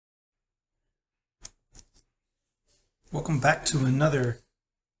Welcome back to another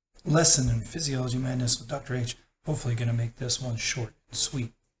lesson in Physiology Madness with Dr. H. Hopefully going to make this one short and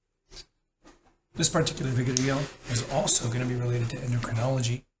sweet. This particular video is also going to be related to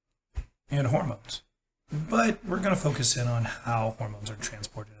endocrinology and hormones, but we're going to focus in on how hormones are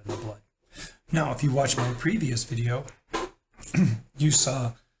transported in the blood. Now, if you watched my previous video, you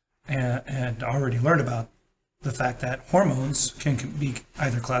saw and already learned about the fact that hormones can be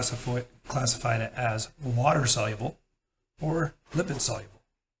either classified as water-soluble or lipid-soluble.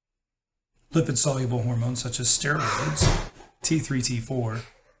 Lipid-soluble hormones such as steroids, T3, T4, and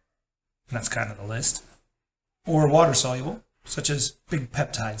that's kind of the list, or water-soluble, such as big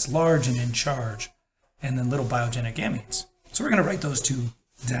peptides, large and in charge, and then little biogenic gametes. So we're going to write those two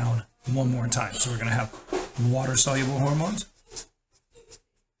down one more time. So we're going to have water-soluble hormones,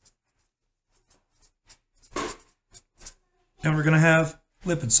 and we're going to have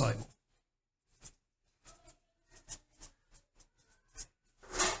lipid-soluble.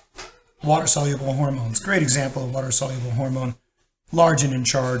 Water-soluble hormones. Great example of water-soluble hormone. Large and in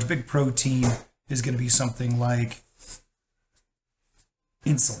charge, big protein is going to be something like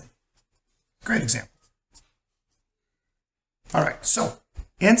insulin. Great example. All right, so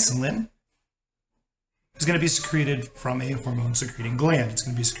insulin is going to be secreted from a hormone-secreting gland. It's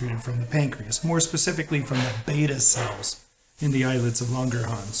going to be secreted from the pancreas, more specifically from the beta cells in the islets of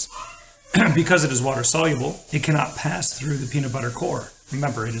Langerhans. Because it is water-soluble, it cannot pass through the peanut butter core.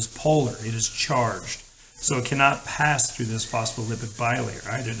 Remember, it is polar, it is charged. So it cannot pass through this phospholipid bilayer,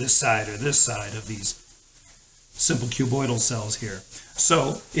 either this side or this side of these simple cuboidal cells here.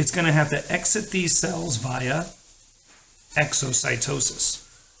 So it's going to have to exit these cells via exocytosis.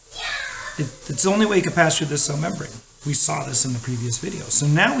 It's the only way it can pass through this cell membrane. We saw this in the previous video. So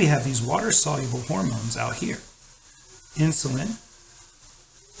now we have these water-soluble hormones out here. Insulin,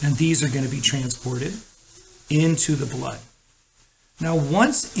 and these are going to be transported into the blood. Now,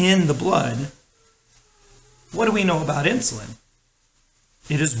 once in the blood, what do we know about insulin?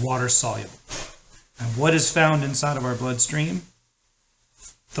 It is water-soluble. And what is found inside of our bloodstream?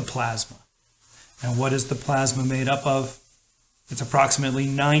 The plasma. And what is the plasma made up of? It's approximately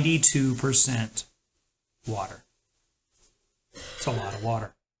 92% water. It's a lot of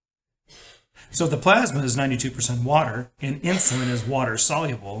water. So if the plasma is 92% water and insulin is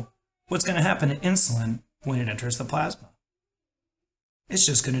water-soluble, what's going to happen to insulin when it enters the plasma? It's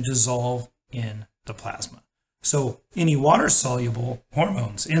just going to dissolve in the plasma. So any water-soluble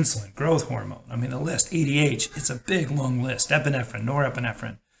hormones, insulin, growth hormone, I mean the list, ADH, it's a big long list, epinephrine,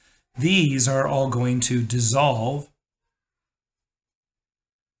 norepinephrine. These are all going to dissolve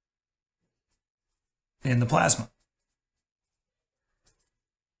in the plasma.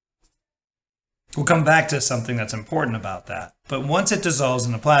 We'll come back to something that's important about that. But once it dissolves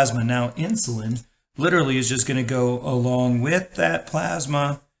in the plasma, now insulin literally is just going to go along with that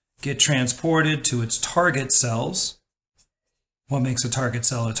plasma, get transported to its target cells. What makes a target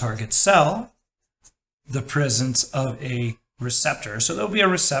cell a target cell? The presence of a receptor. So there'll be a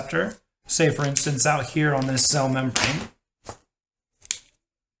receptor, say for instance out here on this cell membrane,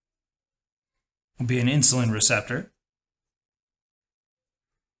 will be an insulin receptor.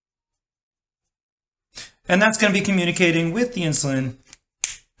 And that's going to be communicating with the insulin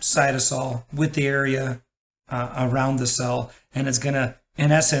cytosol, with the area around the cell, and it's going to,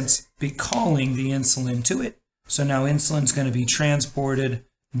 in essence, be calling the insulin to it. So now insulin's going to be transported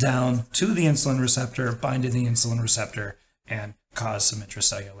down to the insulin receptor, bind to the insulin receptor, and cause some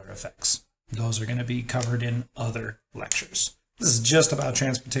intracellular effects. Those are going to be covered in other lectures. This is just about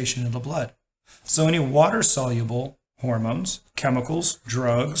transportation in the blood. So any water-soluble hormones, chemicals,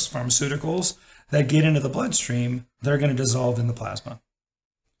 drugs, pharmaceuticals that get into the bloodstream, they're going to dissolve in the plasma.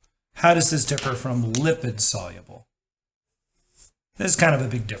 How does this differ from lipid-soluble? There's kind of a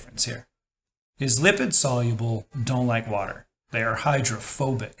big difference here. Is lipid-soluble don't like water. They are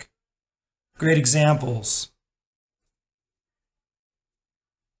hydrophobic. Great examples.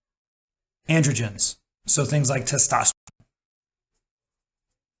 Androgens, so things like testosterone.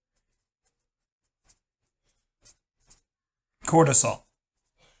 Cortisol.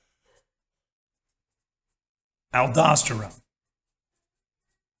 Aldosterone.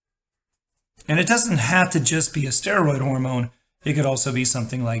 And it doesn't have to just be a steroid hormone. It could also be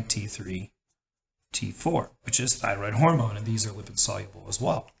something like T3, T4, which is thyroid hormone, and these are lipid-soluble as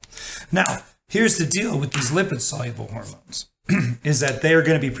well. Now, here's the deal with these lipid-soluble hormones, is that they are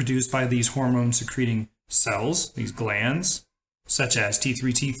going to be produced by these hormone-secreting cells, these glands, such as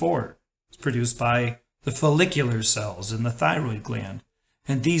T3, T4. It's produced by the follicular cells in the thyroid gland.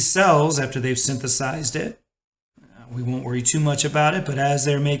 And these cells, after they've synthesized it, we won't worry too much about it, but as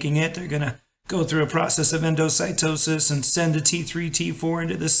they're making it, they're going to go through a process of endocytosis and send a T3, T4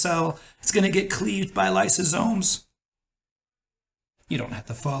 into the cell. It's going to get cleaved by lysosomes. You don't have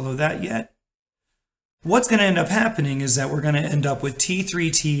to follow that yet. What's going to end up happening is that we're going to end up with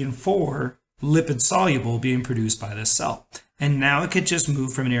T3, T, and 4 lipid soluble being produced by this cell. And now it could just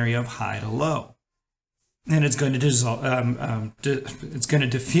move from an area of high to low. And it's going to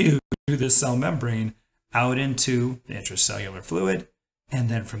diffuse through the cell membrane out into the intracellular fluid, and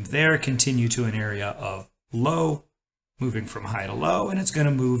then from there continue to an area of low, moving from high to low, and it's going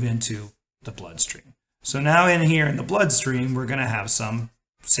to move into the bloodstream. So now in here in the bloodstream, we're going to have some,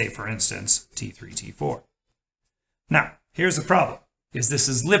 say for instance, T3, T4. Now, here's the problem, is this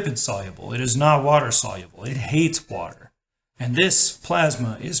is lipid soluble. It is not water soluble. It hates water. And this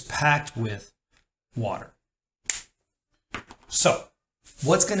plasma is packed with water. So,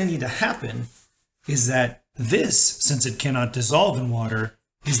 what's going to need to happen is that this, since it cannot dissolve in water,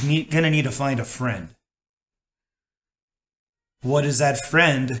 is going to need to find a friend. What is that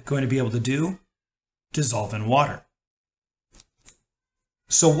friend going to be able to do? Dissolve in water.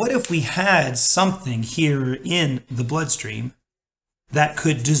 So what if we had something here in the bloodstream that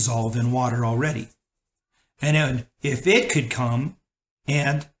could dissolve in water already? And then if it could come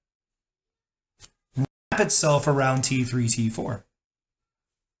and wrap itself around T3, T4,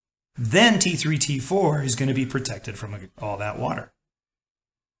 then T3, T4 is going to be protected from all that water.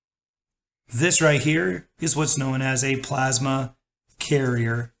 This right here is what's known as a plasma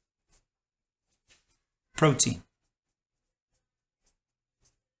carrier protein.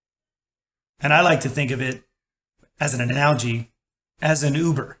 And I like to think of it as an analogy, as an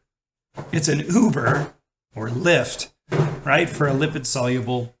Uber. It's an Uber or Lyft, right, for a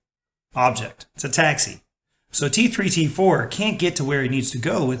lipid-soluble object. It's a taxi. So T3, T4 can't get to where it needs to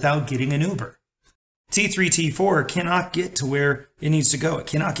go without getting an Uber. T3, T4 cannot get to where it needs to go. It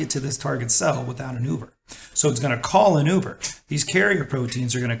cannot get to this target cell without an Uber. So it's going to call an Uber. These carrier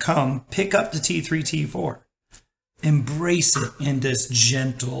proteins are going to come, pick up the T3, T4, embrace it in this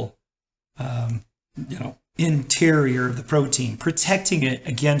gentle, interior of the protein, protecting it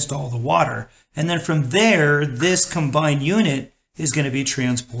against all the water. And then from there, this combined unit is going to be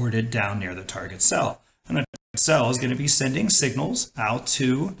transported down near the target cell. And the target cell is going to be sending signals out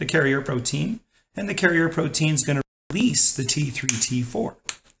to the carrier protein, and the carrier protein is going to release the T3, T4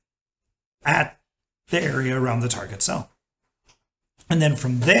 at the area around the target cell. And then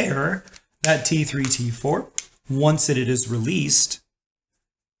from there, that T3, T4, once it is released,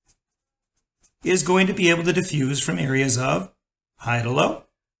 is going to be able to diffuse from areas of high to low.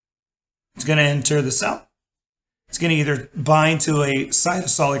 It's going to enter the cell. It's going to either bind to a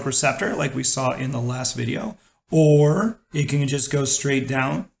cytosolic receptor like we saw in the last video, or it can just go straight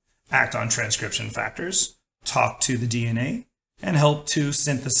down, act on transcription factors, talk to the DNA, and help to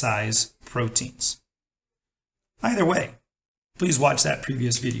synthesize proteins. Either way, please watch that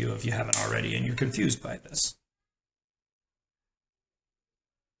previous video if you haven't already and you're confused by this.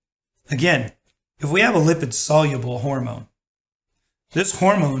 Again, if we have a lipid-soluble hormone, this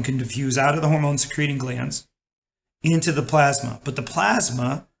hormone can diffuse out of the hormone-secreting glands into the plasma, but the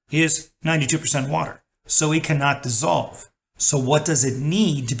plasma is 92% water, so it cannot dissolve. So what does it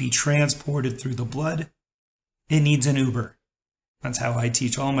need to be transported through the blood? It needs an Uber. That's how I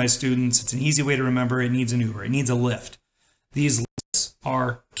teach all my students. It's an easy way to remember. It needs an Uber. It needs a lift. These lifts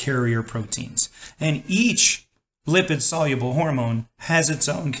are carrier proteins, and each lipid-soluble hormone has its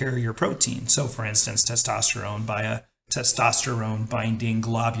own carrier protein. So for instance, testosterone by a testosterone-binding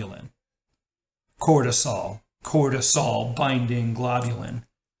globulin. Cortisol binding globulin.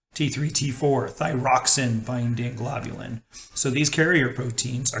 T3, T4, thyroxine-binding globulin. So these carrier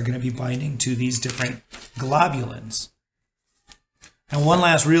proteins are going to be binding to these different globulins. And one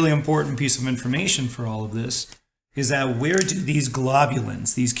last really important piece of information for all of this is that where do these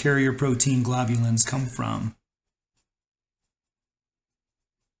globulins, these carrier protein globulins, come from?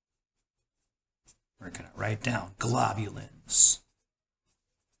 We're going to write down globulins.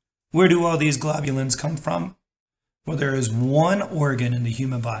 Where do all these globulins come from? Well, there is one organ in the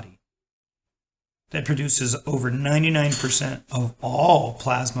human body that produces over 99% of all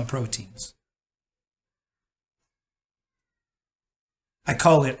plasma proteins. I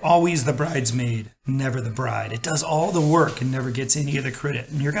call it always the bridesmaid, never the bride. It does all the work and never gets any of the credit.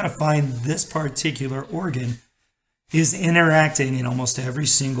 And you're going to find this particular organ is interacting in almost every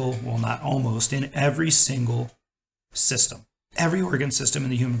single, well, not almost, in every single system. Every organ system in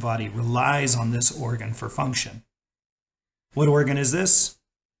the human body relies on this organ for function. What organ is this?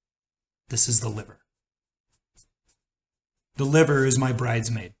 This is the liver. The liver is my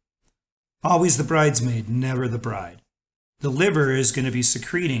bridesmaid. Always the bridesmaid, never the bride. the liver is going to be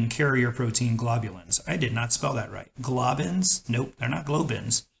secreting carrier protein globulins. I did not spell that right. Globins? Nope, they're not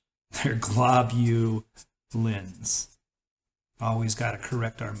globins. They're globulins. Always got to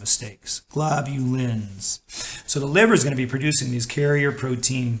correct our mistakes. Globulins. So the liver is going to be producing these carrier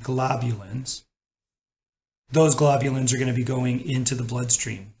protein globulins. Those globulins are going to be going into the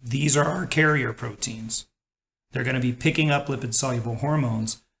bloodstream. These are our carrier proteins. They're going to be picking up lipid-soluble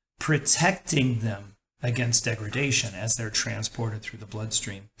hormones, protecting them against degradation as they're transported through the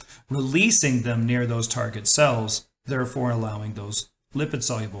bloodstream, releasing them near those target cells, therefore allowing those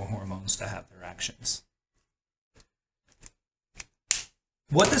lipid-soluble hormones to have their actions.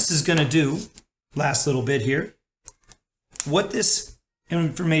 What this is going to do, last little bit here, what this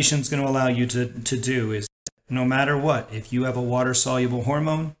information is going to allow you to do is, no matter what, if you have a water-soluble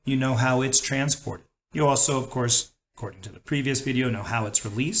hormone, you know how it's transported. You also, of course, according to the previous video, know how it's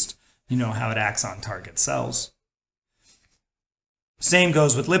released. You know how it acts on target cells. Same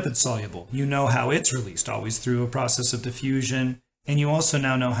goes with lipid-soluble. You know how it's released, always through a process of diffusion, and you also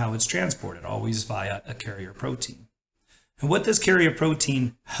now know how it's transported, always via a carrier protein. And what this carrier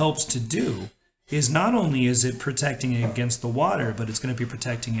protein helps to do is not only is it protecting it against the water, but it's going to be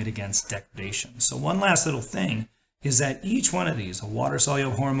protecting it against degradation. So one last little thing is that each one of these, a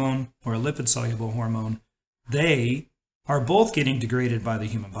water-soluble hormone or a lipid-soluble hormone, they are both getting degraded by the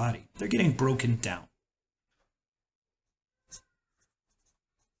human body. They're getting broken down.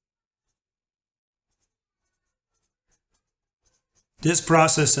 This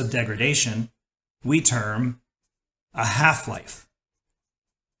process of degradation we term a half-life.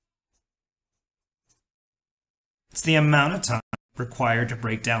 It's the amount of time required to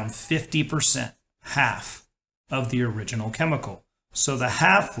break down 50%, half of the original chemical. So the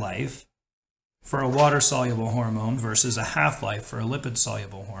half-life for a water-soluble hormone versus a half-life for a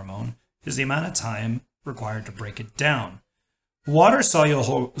lipid-soluble hormone is the amount of time required to break it down.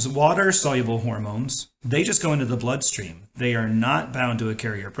 Water-soluble hormones, they just go into the bloodstream. They are not bound to a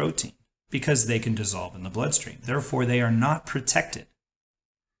carrier protein because they can dissolve in the bloodstream. Therefore, they are not protected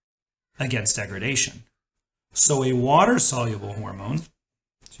against degradation. So a water-soluble hormone,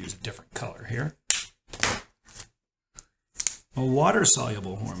 let's use a different color here. A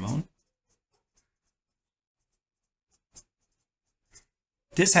water-soluble hormone,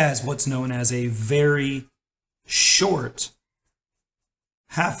 this has what's known as a very short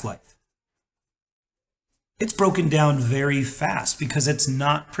half-life. It's broken down very fast because it's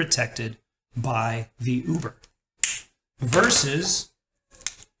not protected by the uber. Versus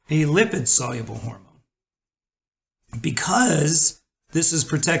a lipid-soluble hormone. Because this is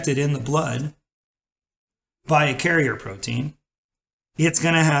protected in the blood by a carrier protein, it's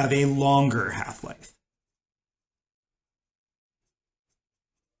going to have a longer half-life.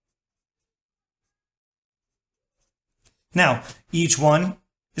 Now, each one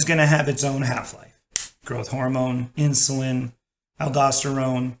is going to have its own half-life. Growth hormone, insulin,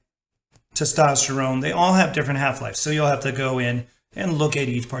 aldosterone, testosterone, they all have different half-lives. So you'll have to go in and look at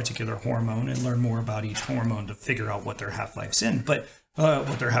each particular hormone and learn more about each hormone to figure out what their half-lives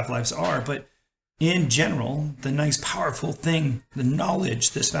are. But in general, the nice powerful thing, the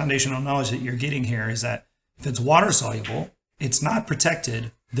knowledge, this foundational knowledge that you're getting here is that if it's water soluble, it's not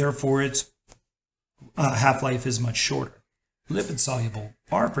protected, therefore its half-life is much shorter. Lipid soluble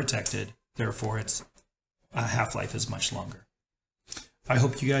are protected, therefore its half-life is much longer. I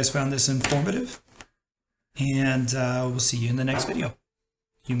hope you guys found this informative. And we'll see you in the next video.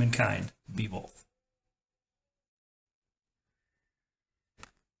 Humankind, be both.